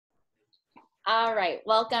All right,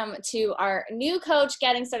 welcome to our new Coach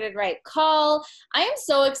Getting Started Right call. I am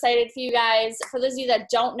so excited for you guys. For those of you that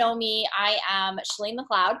don't know me, I am Shalene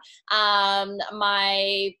McLeod.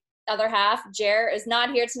 My other half, Jer, is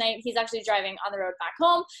not here tonight. He's actually driving on the road back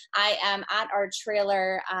home. I am at our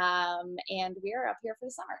trailer, and we are up here for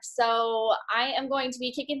the summer. So I am going to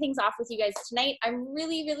be kicking things off with you guys tonight. I'm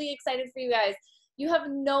really, really excited for you guys. You have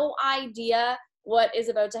no idea what is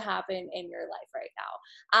about to happen in your life right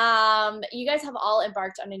now. You guys have all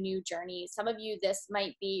embarked on a new journey. Some of you, this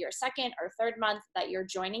might be your second or third month that you're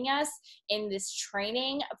joining us in this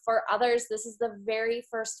training. For others, this is the very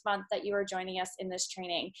first month that you are joining us in this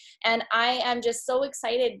training. And I am just so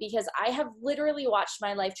excited because I have literally watched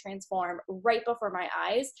my life transform right before my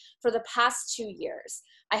eyes for the past 2 years.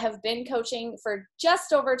 I have been coaching for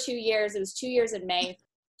just over 2 years. It was 2 years in May.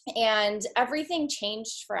 And everything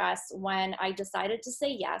changed for us when I decided to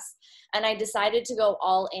say yes, and I decided to go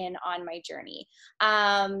all in on my journey.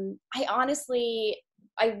 I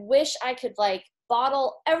wish I could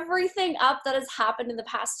bottle everything up that has happened in the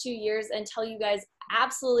past 2 years and tell you guys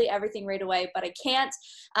absolutely everything right away, but I can't.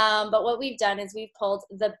 But what we've done is we've pulled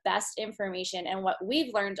the best information and what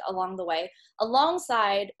we've learned along the way,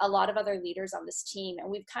 alongside a lot of other leaders on this team. And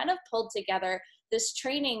we've kind of pulled together this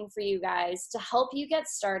training for you guys to help you get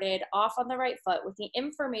started off on the right foot with the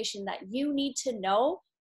information that you need to know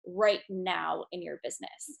right now in your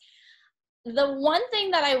business. The one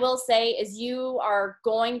thing that I will say is you are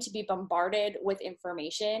going to be bombarded with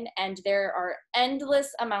information, and there are endless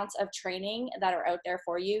amounts of training that are out there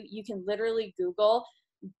for you. You can literally Google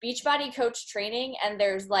Beachbody Coach training, and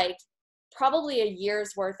there's probably a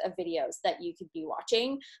year's worth of videos that you could be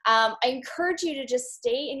watching. I encourage you to just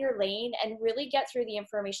stay in your lane and really get through the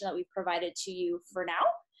information that we've provided to you for now.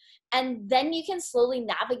 And then you can slowly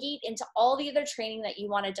navigate into all the other training that you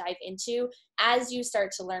want to dive into as you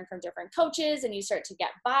start to learn from different coaches and you start to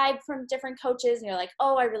get vibe from different coaches. And you're like,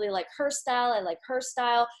 oh, I really like her style. I like her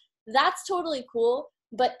style. That's totally cool.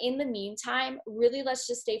 But in the meantime, really, let's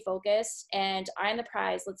just stay focused and eye on the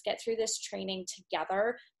prize. Let's get through this training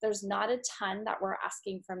together. There's not a ton that we're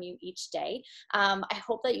asking from you each day. I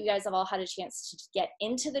hope that you guys have all had a chance to get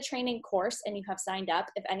into the training course and you have signed up.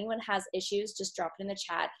 If anyone has issues, just drop it in the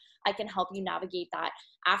chat. I can help you navigate that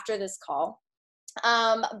after this call.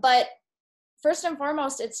 But first and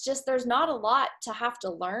foremost, it's just there's not a lot to have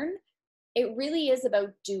to learn. It really is about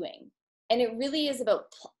doing. And it really is about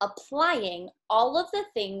applying all of the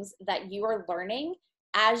things that you are learning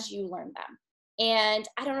as you learn them. And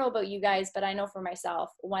I don't know about you guys, but I know for myself,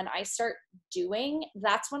 when I start doing,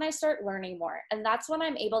 that's when I start learning more. And that's when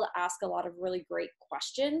I'm able to ask a lot of really great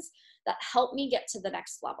questions that help me get to the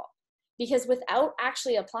next level. Because without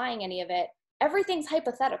actually applying any of it, everything's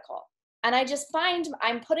hypothetical. And I just find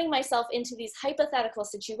I'm putting myself into these hypothetical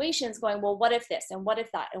situations going, well, what if this and what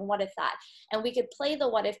if that and what if that? And we could play the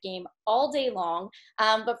what if game all day long.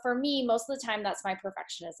 But for me, most of the time, that's my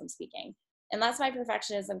perfectionism speaking. And that's my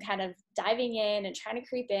perfectionism kind of diving in and trying to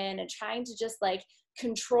creep in and trying to just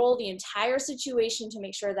control the entire situation to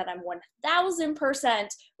make sure that I'm 1000%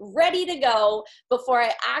 ready to go before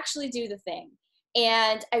I actually do the thing.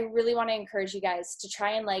 And I really want to encourage you guys to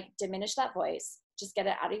try and diminish that voice. Just get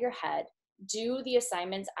it out of your head. Do the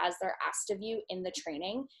assignments as they're asked of you in the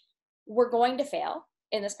training. We're going to fail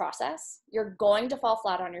in this process. You're going to fall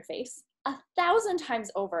flat on your face 1,000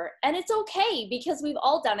 times over. And it's okay because we've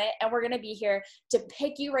all done it and we're going to be here to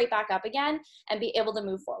pick you right back up again and be able to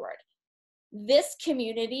move forward. This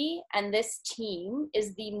community and this team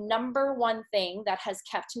is the number one thing that has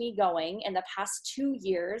kept me going in the past 2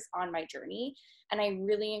 years on my journey. And I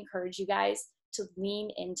really encourage you guys to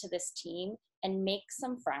lean into this team and make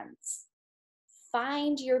some friends.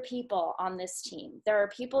 Find your people on this team. There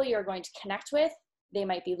are people you're going to connect with. They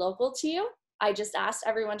might be local to you. I just asked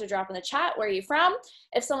everyone to drop in the chat, where are you from?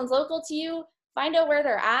 If someone's local to you, find out where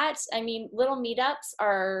they're at. I mean, little meetups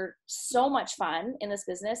are so much fun in this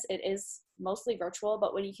business. It is mostly virtual,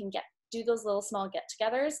 but when you can do those little small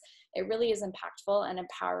get-togethers, it really is impactful and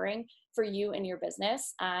empowering for you and your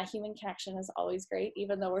business. Human connection is always great,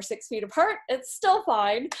 even though we're 6 feet apart, it's still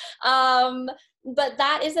fine. But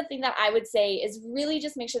that is the thing that I would say is really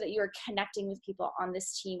just make sure that you are connecting with people on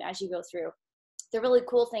this team as you go through. The really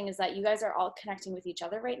cool thing is that you guys are all connecting with each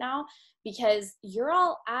other right now because you're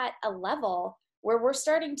all at a level where we're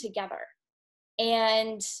starting together.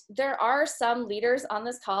 And there are some leaders on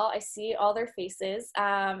this call. I see all their faces,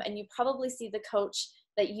 and you probably see the coach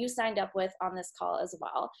that you signed up with on this call as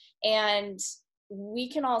well. And we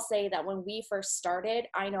can all say that when we first started,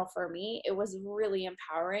 I know for me, it was really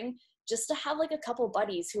empowering just to have a couple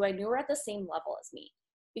buddies who I knew were at the same level as me.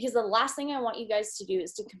 because the last thing I want you guys to do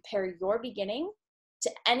is to compare your beginning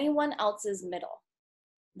to anyone else's middle.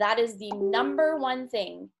 That is the number one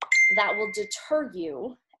thing that will deter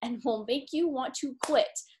you and will make you want to quit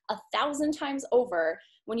 1,000 times over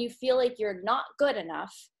when you feel like you're not good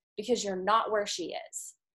enough because you're not where she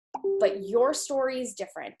is. But your story is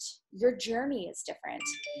different. Your journey is different.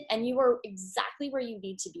 And you are exactly where you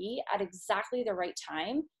need to be at exactly the right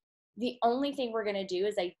time. The only thing we're going to do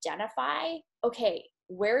is identify, okay,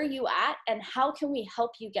 where are you at and how can we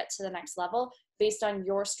help you get to the next level based on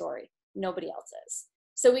your story, nobody else's.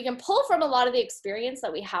 So we can pull from a lot of the experience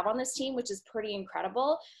that we have on this team, which is pretty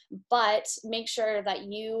incredible, but make sure that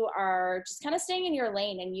you are just kind of staying in your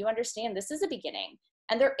lane and you understand this is a beginning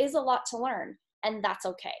and there is a lot to learn, and that's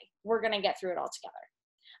okay. We're going to get through it all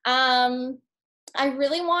together. I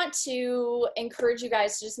really want to encourage you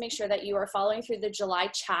guys to just make sure that you are following through the July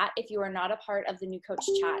chat. If you are not a part of the New Coach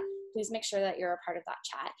chat, please make sure that you're a part of that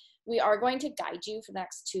chat. We are going to guide you for the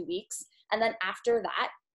next 2 weeks. And then after that,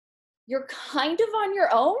 you're kind of on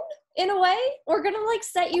your own in a way. We're going to like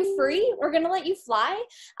set you free. We're going to let you fly.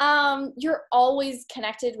 You're always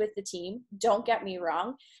connected with the team. Don't get me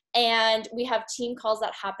wrong. And we have team calls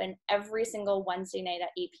that happen every single Wednesday night at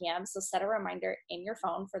 8 p.m. So set a reminder in your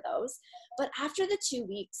phone for those. But after the 2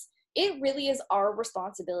 weeks, it really is our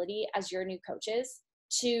responsibility as your new coaches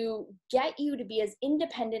to get you to be as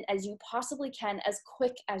independent as you possibly can, as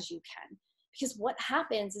quick as you can. Because what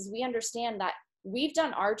happens is we understand that we've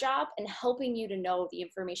done our job in helping you to know the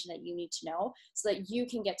information that you need to know so that you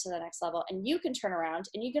can get to the next level and you can turn around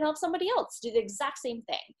and you can help somebody else do the exact same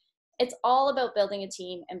thing. It's all about building a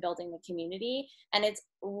team and building the community, and it's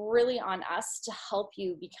really on us to help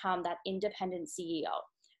you become that independent CEO.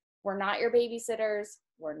 We're not your babysitters.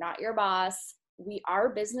 We're not your boss. We are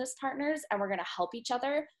business partners and we're going to help each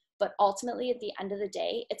other. But ultimately, at the end of the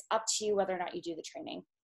day, it's up to you whether or not you do the training.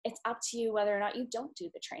 It's up to you whether or not you don't do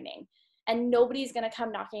the training. And nobody's going to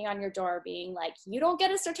come knocking on your door being like, you don't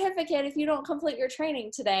get a certificate if you don't complete your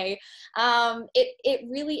training today. It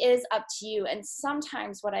really is up to you. And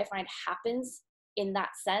sometimes what I find happens in that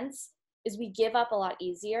sense is we give up a lot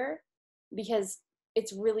easier because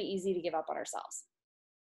it's really easy to give up on ourselves.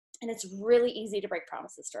 And it's really easy to break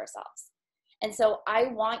promises to ourselves. And so I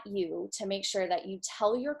want you to make sure that you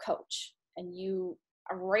tell your coach, and you,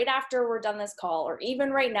 right after we're done this call, or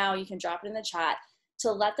even right now, you can drop it in the chat,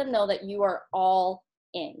 to let them know that you are all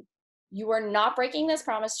in. You are not breaking this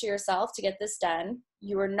promise to yourself to get this done.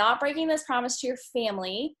 You are not breaking this promise to your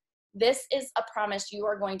family. This is a promise you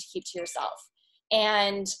are going to keep to yourself.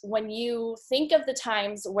 And when you think of the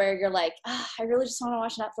times where you're like, I really just want to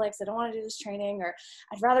watch Netflix, I don't want to do this training, or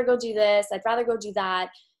I'd rather go do this, I'd rather go do that,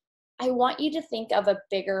 I want you to think of a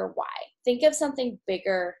bigger why. Think of something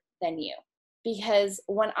bigger than you. Because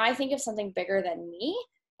when I think of something bigger than me,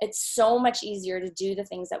 it's so much easier to do the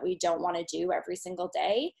things that we don't want to do every single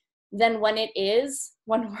day than when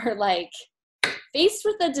we're like faced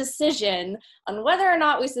with a decision on whether or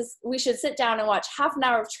not we should sit down and watch half an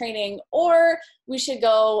hour of training, or we should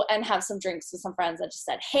go and have some drinks with some friends that just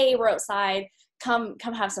said, hey, we're outside, come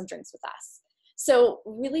have some drinks with us. So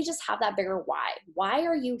really just have that bigger why. Why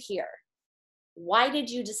are you here? Why did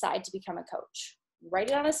you decide to become a coach? Write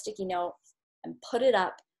it on a sticky note and put it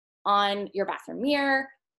up on your bathroom mirror.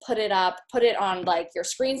 Put it on like your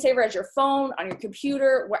screensaver as your phone, on your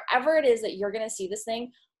computer, wherever it is that you're going to see this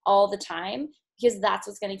thing all the time, because that's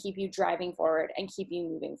what's going to keep you driving forward and keep you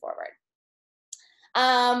moving forward.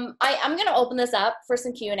 I'm going to open this up for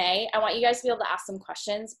some Q&A. I want you guys to be able to ask some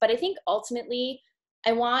questions, but I think ultimately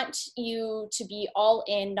I want you to be all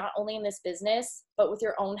in, not only in this business, but with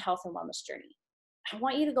your own health and wellness journey. I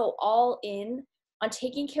want you to go all in on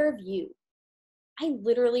taking care of you. I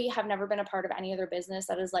literally have never been a part of any other business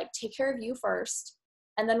that is like, take care of you first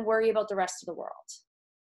and then worry about the rest of the world.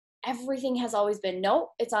 Everything has always been, no,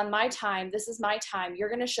 it's on my time. This is my time. You're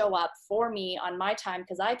going to show up for me on my time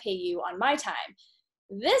because I pay you on my time.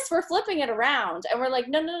 This, we're flipping it around and we're like,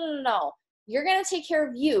 no. You're going to take care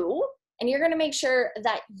of you, and you're going to make sure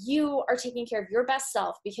that you are taking care of your best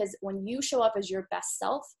self, because when you show up as your best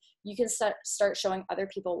self, you can start showing other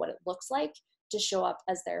people what it looks like to show up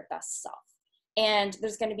as their best self. And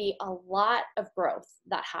there's going to be a lot of growth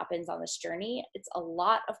that happens on this journey. It's a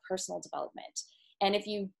lot of personal development. And if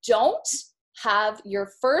you don't have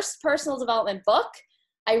your first personal development book,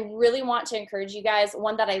 I really want to encourage you guys,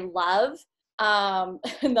 one that I love,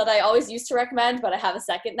 and that I always used to recommend, but I have a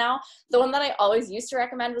second now. The one that I always used to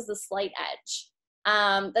recommend was The Slight Edge.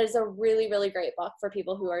 That is a really, really great book for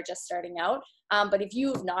people who are just starting out. But if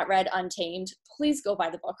you've not read Untamed, please go buy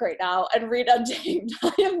the book right now and read Untamed.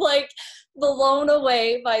 I am like blown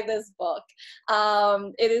away by this book.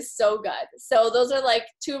 It is so good. So those are like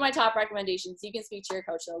two of my top recommendations. You can speak to your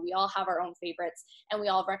coach though. We all have our own favorites and we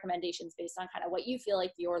all have recommendations based on kind of what you feel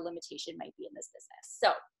like your limitation might be in this business.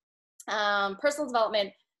 So personal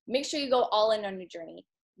development, make sure you go all in on your journey.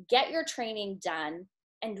 Get your training done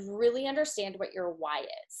and really understand what your why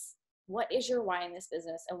is. What is your why in this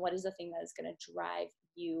business, and what is the thing that is going to drive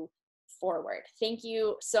you forward? Thank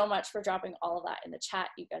you so much for dropping all of that in the chat.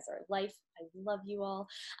 You guys are life. I love you all.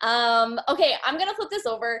 Okay, I'm going to flip this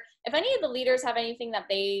over. If any of the leaders have anything that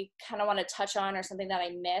they kind of want to touch on or something that I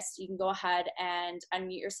missed, you can go ahead and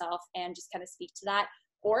unmute yourself and just kind of speak to that.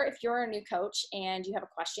 Or if you're a new coach and you have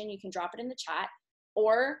a question, you can drop it in the chat,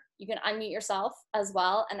 or you can unmute yourself as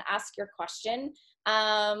well and ask your question.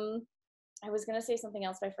 I was going to say something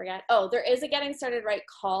else, but I forgot. Oh, there is a Getting Started Right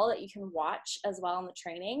call that you can watch as well in the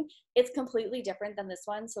training. It's completely different than this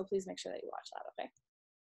one, so please make sure that you watch that, okay?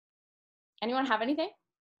 Anyone have anything?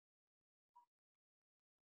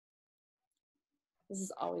 This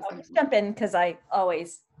is always— I'll just jump in because I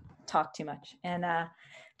always talk too much. And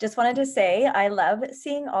just wanted to say, I love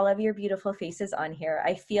seeing all of your beautiful faces on here.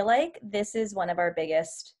 I feel like this is one of our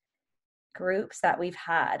biggest groups that we've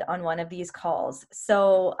had on one of these calls.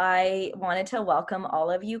 So I wanted to welcome all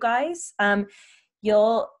of you guys.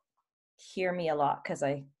 You'll hear me a lot because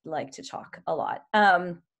I like to talk a lot.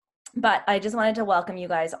 But I just wanted to welcome you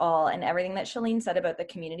guys all, and everything that Shalene said about the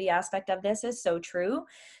community aspect of this is so true.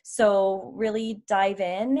 So really dive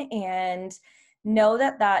in and know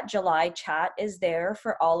that that July chat is there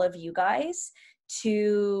for all of you guys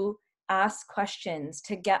to ask questions,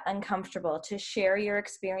 to get uncomfortable, to share your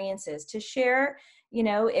experiences, to share, you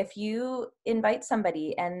know, if you invite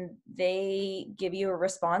somebody and they give you a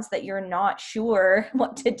response that you're not sure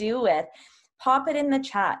what to do with, pop it in the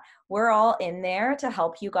chat. We're all in there to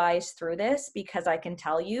help you guys through this, because I can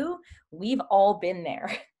tell you, we've all been there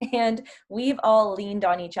and we've all leaned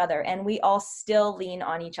on each other, and we all still lean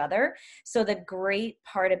on each other. So the great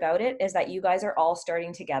part about it is that you guys are all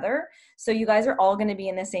starting together. So you guys are all going to be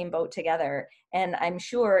in the same boat together. And I'm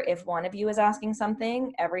sure if one of you is asking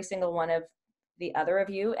something, every single one of the other of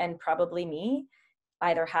you, and probably me,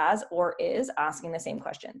 either has or is asking the same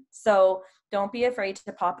question. So don't be afraid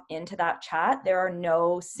to pop into that chat. There are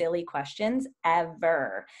no silly questions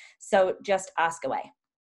ever. So just ask away.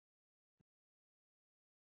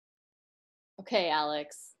 Okay,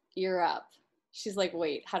 Alex, you're up. She's like,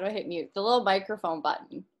 wait, how do I hit mute? The little microphone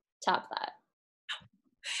button. Tap that.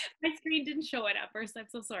 My screen didn't show it at first. I'm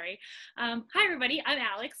so sorry. Hi, everybody. I'm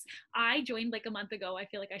Alex. I joined like a month ago. I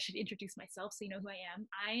feel like I should introduce myself so you know who I am.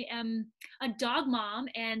 I am a dog mom,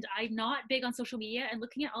 and I'm not big on social media. And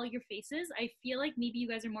looking at all your faces, I feel like maybe you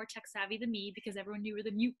guys are more tech savvy than me, because everyone knew where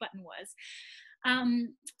the mute button was.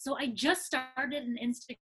 So I just started an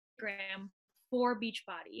Instagram for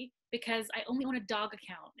Beachbody because I only own a dog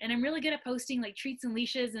account, and I'm really good at posting like treats and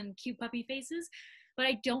leashes and cute puppy faces, but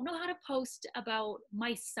I don't know how to post about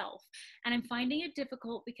myself. And I'm finding it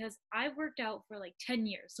difficult because I've worked out for like 10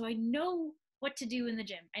 years. So I know what to do in the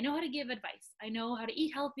gym. I know how to give advice. I know how to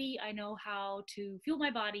eat healthy. I know how to fuel my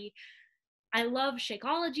body. I love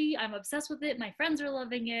Shakeology. I'm obsessed with it. My friends are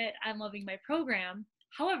loving it. I'm loving my program.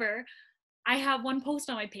 However, I have one post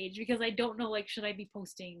on my page because I don't know, like, should I be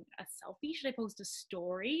posting a selfie? Should I post a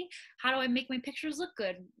story? How do I make my pictures look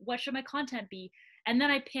good? What should my content be? And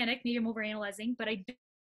then I panic, maybe I'm overanalyzing, but I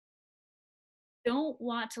don't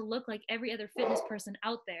want to look like every other fitness person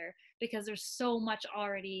out there because there's so much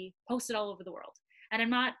already posted all over the world. And I'm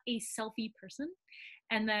not a selfie person.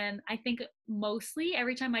 And then I think mostly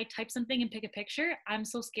every time I type something and pick a picture, I'm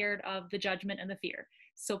so scared of the judgment and the fear.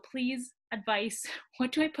 So please, advice,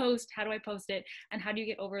 what do I post? How do I post it? And how do you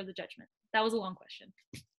get over the judgment? That was a long question.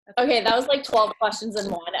 Okay, that was like 12 questions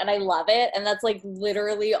in one, and I love it. And that's like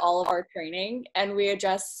literally all of our training, and we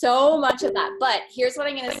address so much of that. But here's what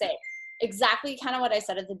I'm going to say. Exactly kind of what I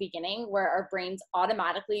said at the beginning, where our brains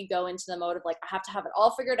automatically go into the mode of like, I have to have it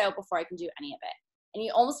all figured out before I can do any of it. And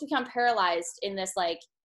you almost become paralyzed in this, like,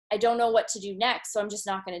 I don't know what to do next, so I'm just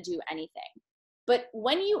not going to do anything. But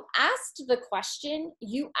when you asked the question,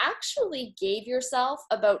 you actually gave yourself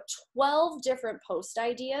about 12 different post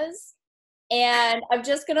ideas. And I'm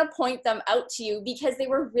just going to point them out to you because they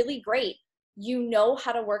were really great. You know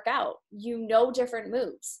how to work out. You know different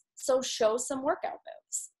moves. So show some workout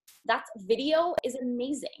moves. That video is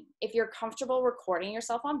amazing. If you're comfortable recording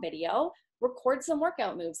yourself on video, record some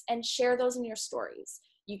workout moves and share those in your stories.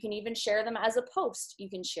 You can even share them as a post. You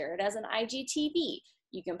can share it as an IGTV.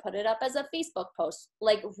 You can put it up as a Facebook post,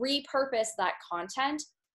 like repurpose that content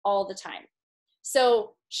all the time.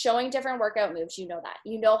 So showing different workout moves, you know that.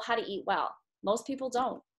 You know how to eat well. Most people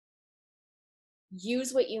don't.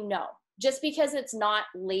 Use what you know. Just because it's not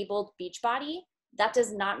labeled Beachbody, that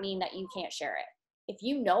does not mean that you can't share it. If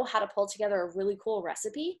you know how to pull together a really cool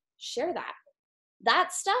recipe, share that.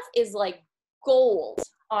 That stuff is like gold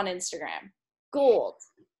on Instagram. Gold.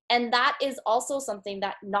 And that is also something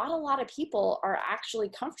that not a lot of people are actually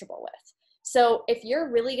comfortable with. So if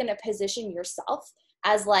you're really going to position yourself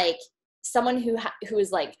as like someone who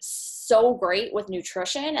is like so great with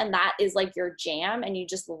nutrition, and that is like your jam, and you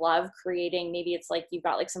just love creating, maybe it's like you've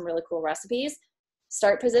got like some really cool recipes,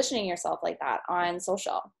 start positioning yourself like that on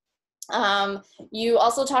social. You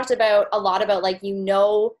also talked about a lot about like, you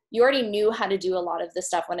already knew how to do a lot of this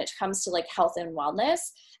stuff when it comes to like health and wellness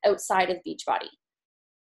outside of Beachbody.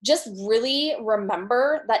 Just really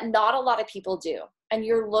remember that not a lot of people do. And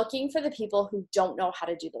you're looking for the people who don't know how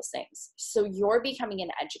to do those things. So you're becoming an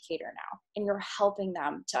educator now, and you're helping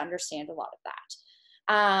them to understand a lot of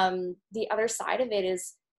that. The other side of it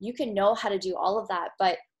is you can know how to do all of that,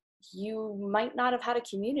 but you might not have had a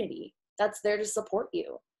community that's there to support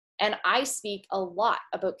you. And I speak a lot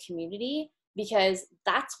about community because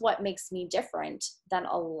that's what makes me different than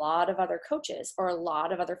a lot of other coaches or a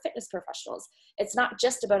lot of other fitness professionals. It's not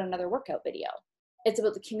just about another workout video. It's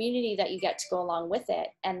about the community that you get to go along with it,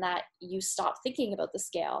 and that you stop thinking about the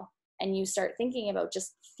scale and you start thinking about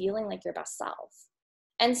just feeling like your best self.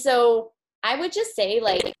 And so I would just say,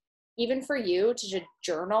 like, even for you to just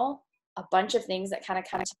journal a bunch of things that kind of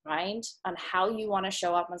come to mind on how you want to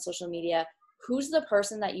show up on social media, who's the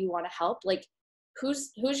person that you want to help, like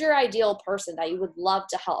who's your ideal person that you would love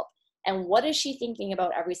to help, and what is she thinking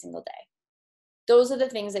about every single day? Those are the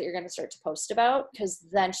things that you're going to start to post about, because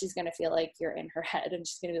then she's going to feel like you're in her head, and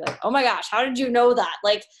she's going to be like, oh my gosh, how did you know that?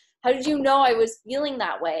 Like, how did you know I was feeling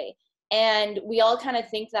that way? And we all kind of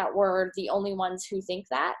think that we're the only ones who think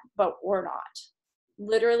that, but we're not.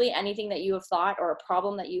 Literally anything that you have thought, or a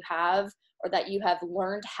problem that you have, or that you have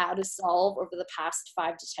learned how to solve over the past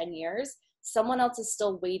 5 to 10 years, someone else is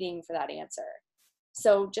still waiting for that answer.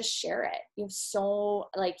 So just share it. You have so,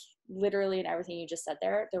 like, literally in everything you just said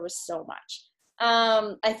there was so much.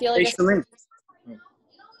 I feel like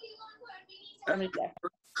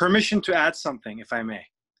permission to add something, if I may.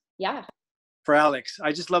 Yeah. For Alex,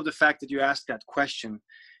 I just love the fact that you asked that question,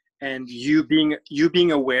 and you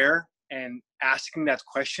being aware and asking that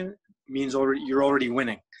question means you're already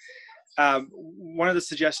winning. One of the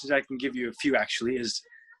suggestions I can give you, a few actually, is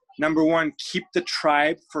number one, keep the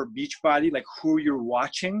tribe for Beachbody, like who you're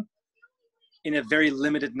watching, in a very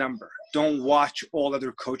limited number. Don't watch all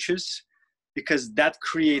other coaches, because that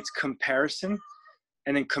creates comparison,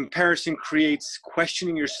 and then comparison creates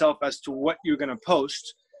questioning yourself as to what you're going to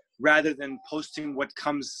post, rather than posting what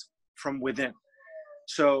comes from within.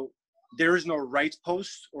 So there is no right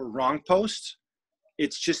post or wrong post.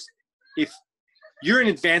 It's just, if you're an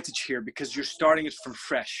advantage here because you're starting it from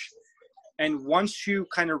fresh. And once you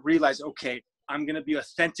kind of realize, okay, I'm going to be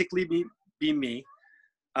authentically be me,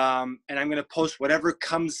 and I'm going to post whatever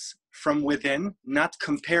comes from within, not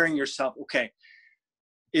comparing yourself. Okay,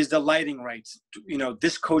 is the lighting right? You know,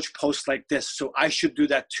 this coach posts like this, so I should do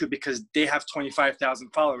that too because they have 25,000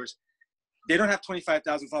 followers. They don't have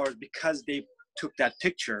 25,000 followers because they took that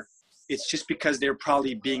picture. It's just because they're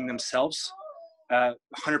probably being themselves,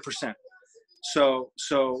 100%. So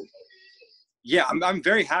yeah, I'm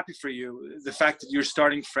very happy for you. The fact that you're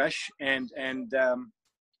starting fresh, and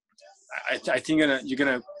I think you're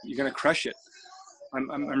gonna crush it.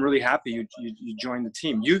 I'm really happy you joined the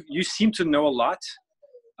team. You seem to know a lot.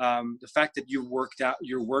 The fact that you're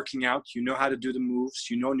working out, you know how to do the moves,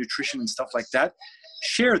 you know nutrition and stuff like that.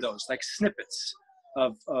 Share those like snippets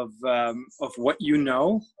of what you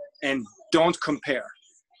know, and don't compare.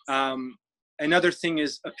 Another thing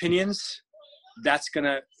is opinions. That's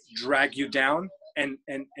gonna drag you down, and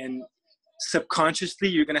subconsciously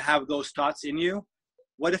you're gonna have those thoughts in you.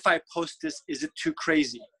 What if I post this? Is it too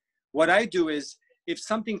crazy? What I do is, if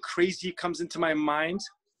something crazy comes into my mind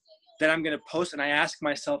that I'm going to post, and I ask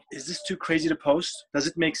myself, is this too crazy to post? Does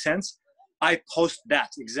it make sense? I post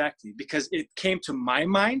that exactly because it came to my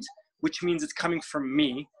mind, which means it's coming from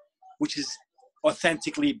me, which is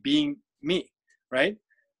authentically being me, right?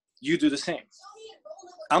 You do the same.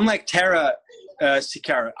 I'm like Tara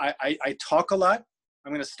Sikara. I talk a lot.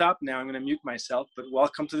 I'm going to stop now. I'm going to mute myself, but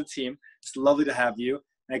welcome to the team. It's lovely to have you.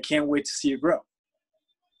 And I can't wait to see you grow.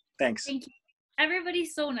 Thanks. Thank you.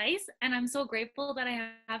 Everybody's so nice, and I'm so grateful that I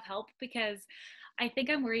have help, because I think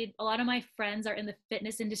I'm worried. A lot of my friends are in the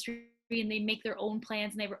fitness industry and they make their own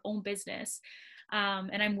plans and they have their own business.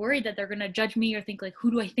 And I'm worried that they're going to judge me or think like,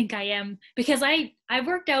 who do I think I am? Because I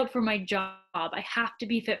worked out for my job. I have to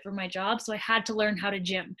be fit for my job. So I had to learn how to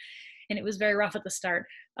gym, and it was very rough at the start.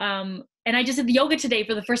 And I just did yoga today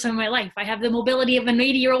for the first time in my life. I have the mobility of an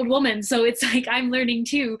 80-year-old woman. So it's like, I'm learning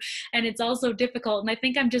too. And it's also difficult. And I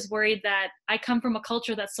think I'm just worried that I come from a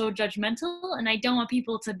culture that's so judgmental, and I don't want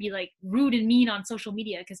people to be like rude and mean on social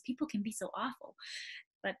media, because people can be so awful.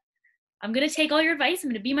 But I'm going to take all your advice. I'm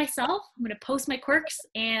going to be myself. I'm going to post my quirks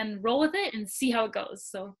and roll with it and see how it goes.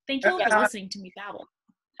 So thank you all for listening to me babble.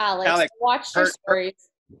 Alex, watch your stories.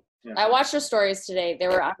 Yeah. I watched your stories today. They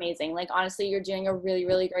were amazing. Like, honestly, you're doing a really,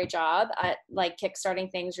 really great job at like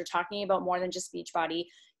kickstarting things. You're talking about more than just Beachbody.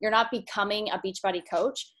 You're not becoming a Beachbody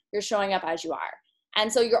coach. You're showing up as you are.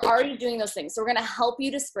 And so you're already doing those things. So we're going to help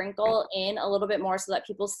you to sprinkle in a little bit more so that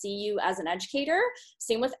people see you as an educator.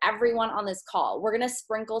 Same with everyone on this call. We're going to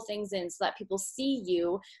sprinkle things in so that people see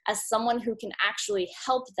you as someone who can actually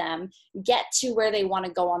help them get to where they want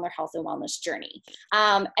to go on their health and wellness journey.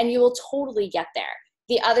 And you will totally get there.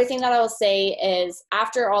 The other thing that I will say is,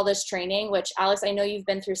 after all this training, which Alex, I know you've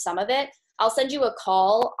been through some of it, I'll send you a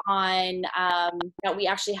call on that we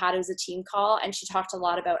actually had. It was a team call, and she talked a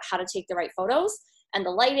lot about how to take the right photos and the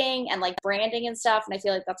lighting and like branding and stuff. And I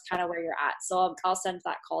feel like that's kind of where you're at. So I'll send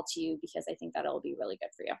that call to you, because I think that it'll be really good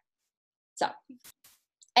for you. So,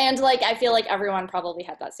 and like, I feel like everyone probably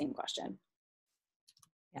had that same question.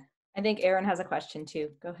 Yeah. I think Erin has a question too.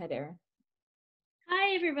 Go ahead, Erin.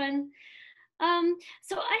 Hi, everyone.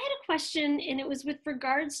 So I had a question, and it was with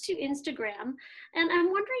regards to Instagram. And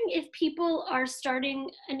I'm wondering if people are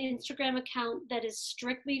starting an Instagram account that is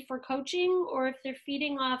strictly for coaching, or if they're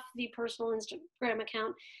feeding off the personal Instagram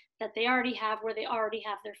account that they already have, where they already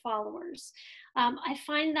have their followers. I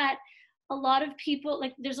find that a lot of people,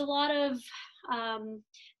 like, there's a lot of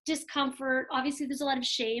discomfort. Obviously, there's a lot of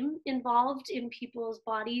shame involved in people's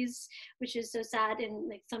bodies, which is so sad. And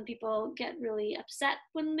like, some people get really upset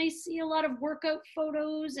when they see a lot of workout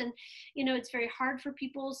photos, and you know, it's very hard for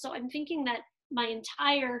people. So I'm thinking that my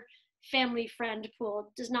entire family friend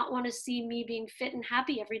pool does not want to see me being fit and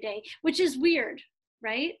happy every day, which is weird,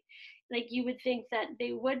 right? Like, you would think that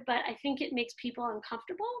they would, but I think it makes people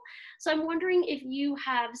uncomfortable. So I'm wondering if you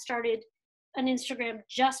have started an Instagram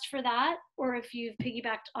just for that, or if you've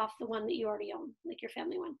piggybacked off the one that you already own, like your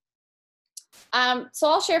family one. So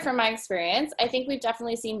I'll share from my experience. I think we've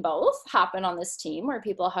definitely seen both happen on this team, where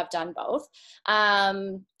people have done both.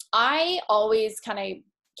 I always kind of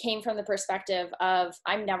came from the perspective of,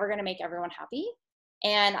 I'm never going to make everyone happy.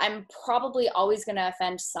 And I'm probably always going to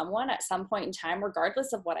offend someone at some point in time,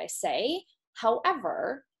 regardless of what I say.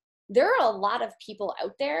 However, there are a lot of people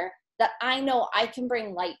out there that I know I can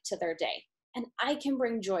bring light to their day, and I can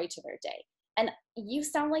bring joy to their day. And you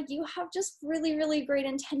sound like you have just really, really great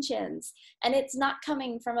intentions. And it's not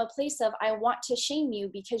coming from a place of, I want to shame you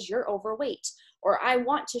because you're overweight, or I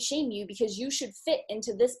want to shame you because you should fit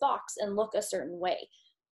into this box and look a certain way.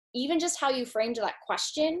 Even just how you framed that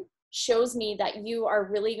question shows me that you are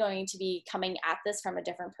really going to be coming at this from a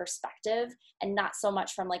different perspective, and not so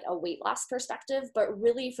much from like a weight loss perspective, but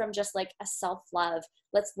really from just like a self-love.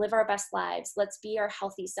 Let's live our best lives. Let's be our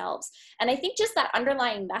healthy selves. And I think just that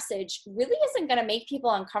underlying message really isn't going to make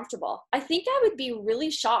people uncomfortable. I think I would be really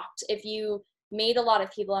shocked if you made a lot of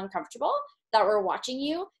people uncomfortable that were watching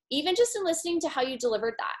you, even just in listening to how you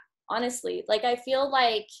delivered that. Honestly, like, I feel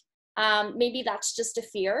like maybe that's just a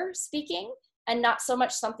fear speaking, and not so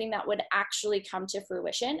much something that would actually come to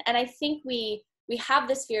fruition. And I think we have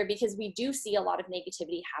this fear because we do see a lot of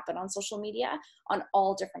negativity happen on social media on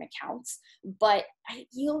all different accounts. But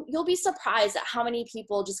you'll be surprised at how many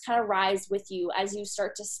people just kind of rise with you as you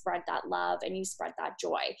start to spread that love and you spread that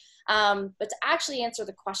joy. But to actually answer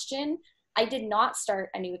the question, I did not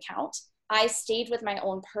start a new account. I stayed with my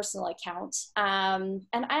own personal account, and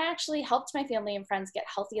I actually helped my family and friends get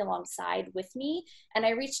healthy alongside with me. And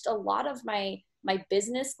I reached a lot of my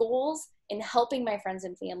business goals in helping my friends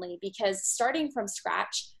and family, because starting from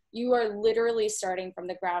scratch, you are literally starting from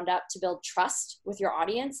the ground up to build trust with your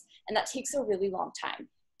audience. And that takes a really long time.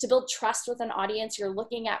 To build trust with an audience, you're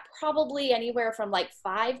looking at probably anywhere from like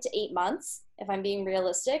 5 to 8 months, if I'm being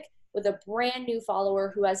realistic, with a brand new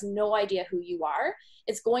follower who has no idea who you are.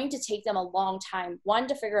 It's going to take them a long time, 1,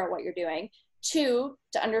 to figure out what you're doing, 2,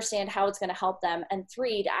 to understand how it's going to help them, and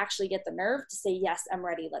 3, to actually get the nerve to say, yes, I'm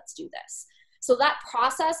ready, let's do this. So that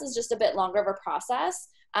process is just a bit longer of a process.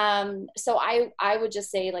 So I would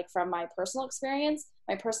just say, like, from my personal experience,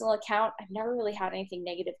 my personal account, I've never really had anything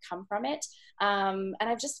negative come from it. And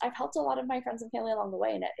I've helped a lot of my friends and family along the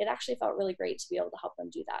way, and it actually felt really great to be able to help them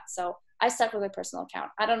do that. So I stuck with my personal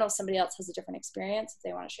account. I don't know if somebody else has a different experience, if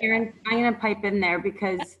they want to share. Erin, I'm going to pipe in there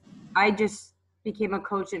because I just became a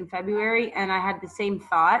coach in February and I had the same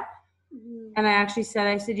thought. And I actually said,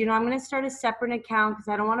 I'm going to start a separate account because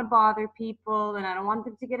I don't want to bother people and I don't want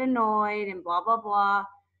them to get annoyed and blah, blah, blah.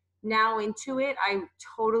 Now into it, I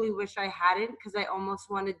totally wish I hadn't, because I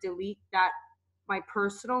almost want to delete my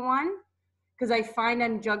personal one, because I find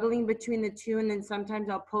I'm juggling between the two, and then sometimes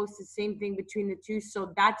I'll post the same thing between the two.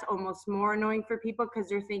 So that's almost more annoying for people because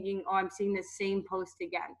they're thinking, oh, I'm seeing the same post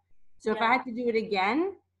again. So if I had to do it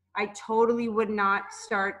again, I totally would not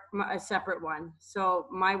start a separate one. So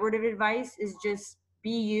my word of advice is just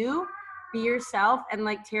be you, be yourself. And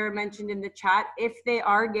like Tara mentioned in the chat, if they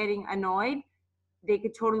are getting annoyed, they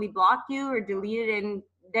could totally block you or delete it. And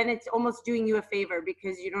then it's almost doing you a favor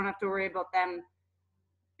because you don't have to worry about them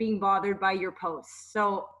being bothered by your posts.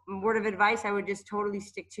 So word of advice, I would just totally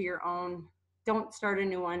stick to your own. Don't start a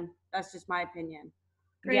new one. That's just my opinion.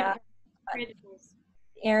 Great advice.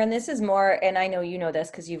 Erin, this is more, and I know you know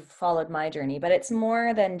this because you've followed my journey, but it's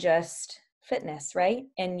more than just fitness, right?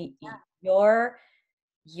 And your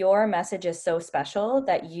message is so special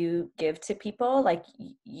that you give to people, like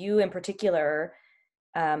you in particular,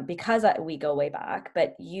 because we go way back,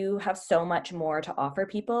 but you have so much more to offer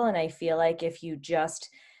people. And I feel like if you just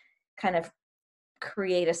kind of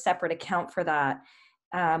create a separate account for that,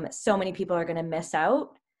 so many people are going to miss out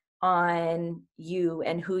on you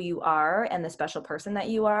and who you are and the special person that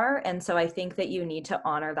you are. And so I think that you need to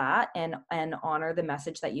honor that and honor the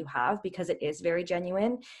message that you have, because it is very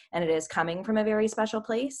genuine and it is coming from a very special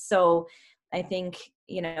place. So I think,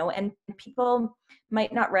 and people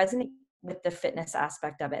might not resonate with the fitness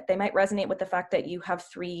aspect of it. They might resonate with the fact that you have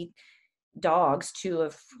 3 dogs, 2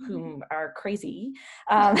 of whom are crazy.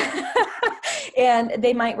 And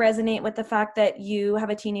they might resonate with the fact that you have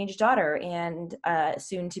a teenage daughter and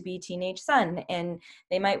soon to be teenage son. And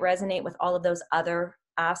they might resonate with all of those other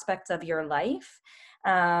aspects of your life,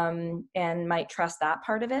 and might trust that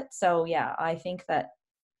part of it. So yeah, I think that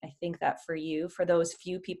for you, for those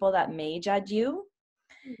few people that may judge you,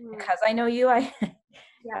 because I know you,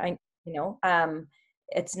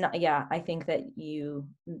 it's not, I think that you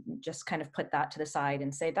just kind of put that to the side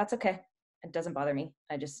and say, that's okay. It doesn't bother me.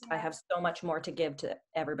 I have so much more to give to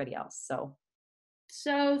everybody else. So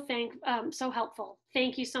helpful.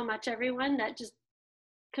 Thank you so much, everyone. That just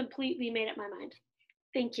completely made up my mind.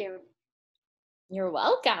 Thank you. You're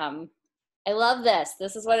welcome. I love this.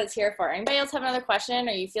 This is what it's here for. Anybody else have another question,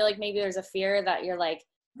 or you feel like maybe there's a fear that you're like,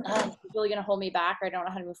 oh, is really going to hold me back, or I don't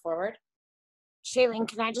know how to move forward? Shailene,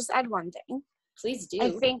 can I just add one thing? Please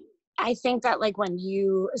do. I think that like when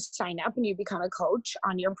you sign up and you become a coach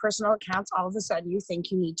on your personal accounts, all of a sudden you think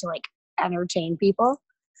you need to like entertain people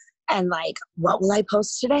and like, what will I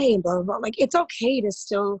post today? And blah, blah, blah. Like, it's okay to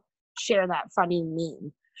still share that funny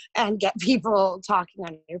meme and get people talking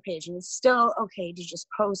on your page. And it's still okay to just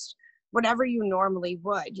post whatever you normally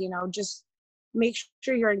would, just make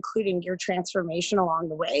sure you're including your transformation along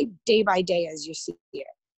the way, day by day as you see it.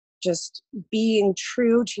 Just being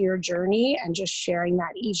true to your journey and just sharing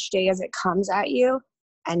that each day as it comes at you,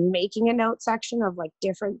 and making a note section of like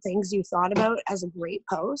different things you thought about as a great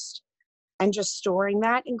post, and just storing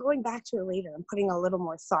that and going back to it later and putting a little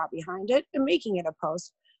more thought behind it and making it a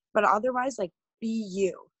post. But otherwise, like, be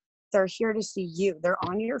you. They're here to see you. They're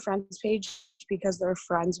on your friends page because they're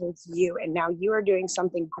friends with you. And now you are doing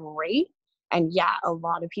something great. And yeah, a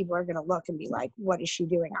lot of people are going to look and be like, what is she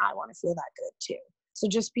doing? I want to feel that good too. So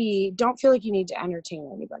just don't feel like you need to entertain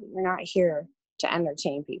anybody. You're not here to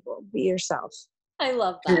entertain people. Be yourself. I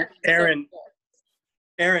love that.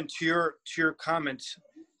 Erin, to your comments,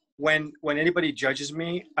 when anybody judges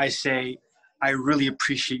me, I say, I really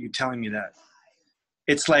appreciate you telling me that.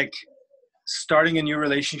 It's like starting a new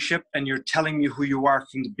relationship and you're telling me who you are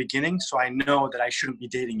from the beginning, so I know that I shouldn't be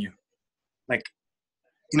dating you. Like,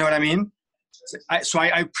 you know what I mean? So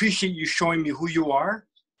I appreciate you showing me who you are,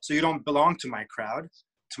 so you don't belong to my crowd,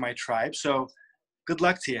 to my tribe. So good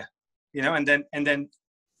luck to you, and then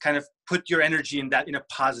kind of put your energy in a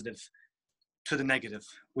positive to the negative,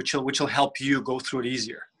 which will help you go through it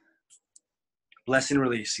easier. Bless and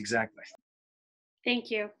release, exactly. Thank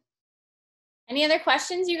you. Any other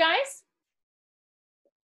questions, you guys?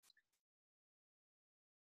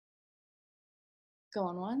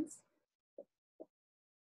 Going once?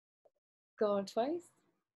 Going twice?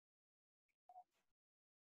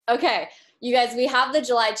 Okay, you guys, we have the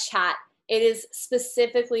July chat. It is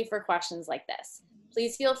specifically for questions like this.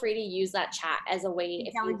 please feel free to use that chat as a way.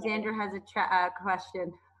 If Alexandra has a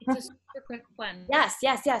question. It's a super quick one. Yes,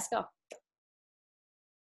 go.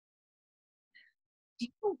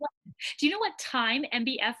 Do you know what time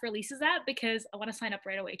MBF releases at? Because I want to sign up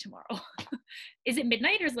right away tomorrow. Is it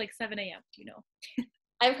midnight or is it like 7 a.m.? Do you know?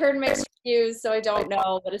 I've heard mixed reviews, so I don't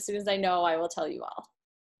know, but as soon as I know, I will tell you all.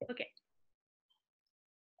 Okay.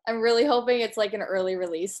 I'm really hoping it's like an early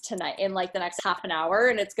release tonight in like the next half an hour,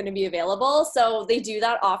 and it's going to be available. So they do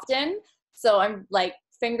that often. So I'm like,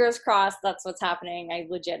 fingers crossed that's what's happening. I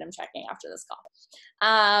legit am checking after this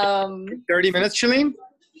call. 30 minutes, Shalene?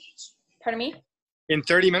 Pardon me? In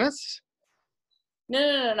 30 minutes?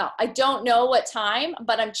 No. I don't know what time,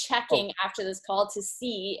 but I'm checking after this call to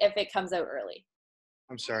see if it comes out early.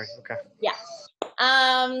 I'm sorry. Okay. Yeah.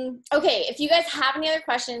 Okay. If you guys have any other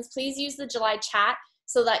questions, please use the July chat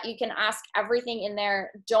so that you can ask everything in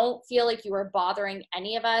there. Don't feel like you are bothering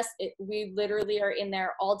any of us. We literally are in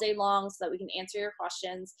there all day long so that we can answer your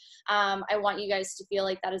questions. I want you guys to feel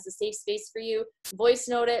like that is a safe space for you. Voice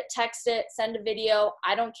note it, text it, send a video.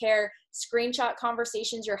 I don't care. Screenshot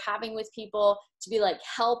conversations you're having with people to be like,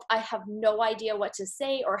 help, I have no idea what to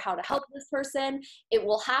say or how to help this person. It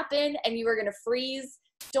will happen and you are going to freeze.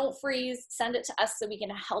 Don't freeze. Send it to us so we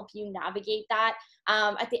can help you navigate that.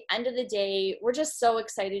 At the end of the day, we're just so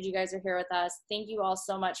excited you guys are here with us. Thank you all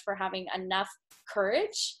so much for having enough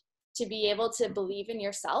courage to be able to believe in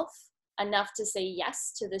yourself, enough to say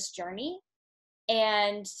yes to this journey,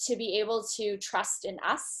 and to be able to trust in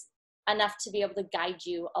us enough to be able to guide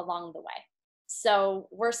you along the way. So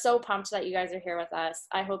we're so pumped that you guys are here with us.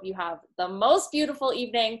 I hope you have the most beautiful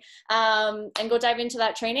evening, and go dive into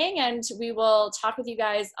that training, and we will talk with you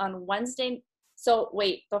guys on Wednesday. So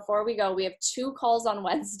wait, before we go, we have 2 calls on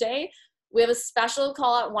Wednesday. We have a special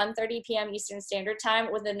call at 1:30 p.m. Eastern Standard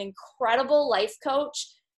Time with an incredible life coach.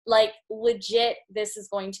 Like legit, this is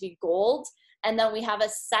going to be gold. And then we have a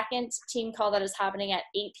second team call that is happening at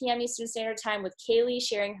 8 p.m. Eastern Standard Time with Kaylee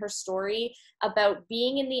sharing her story about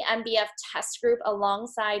being in the MBF test group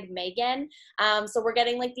alongside Megan. So we're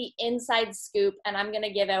getting like the inside scoop, and I'm going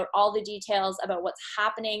to give out all the details about what's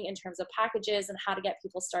happening in terms of packages and how to get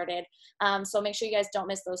people started. So make sure you guys don't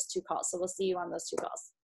miss those 2 calls. So we'll see you on those 2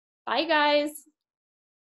 calls. Bye, guys.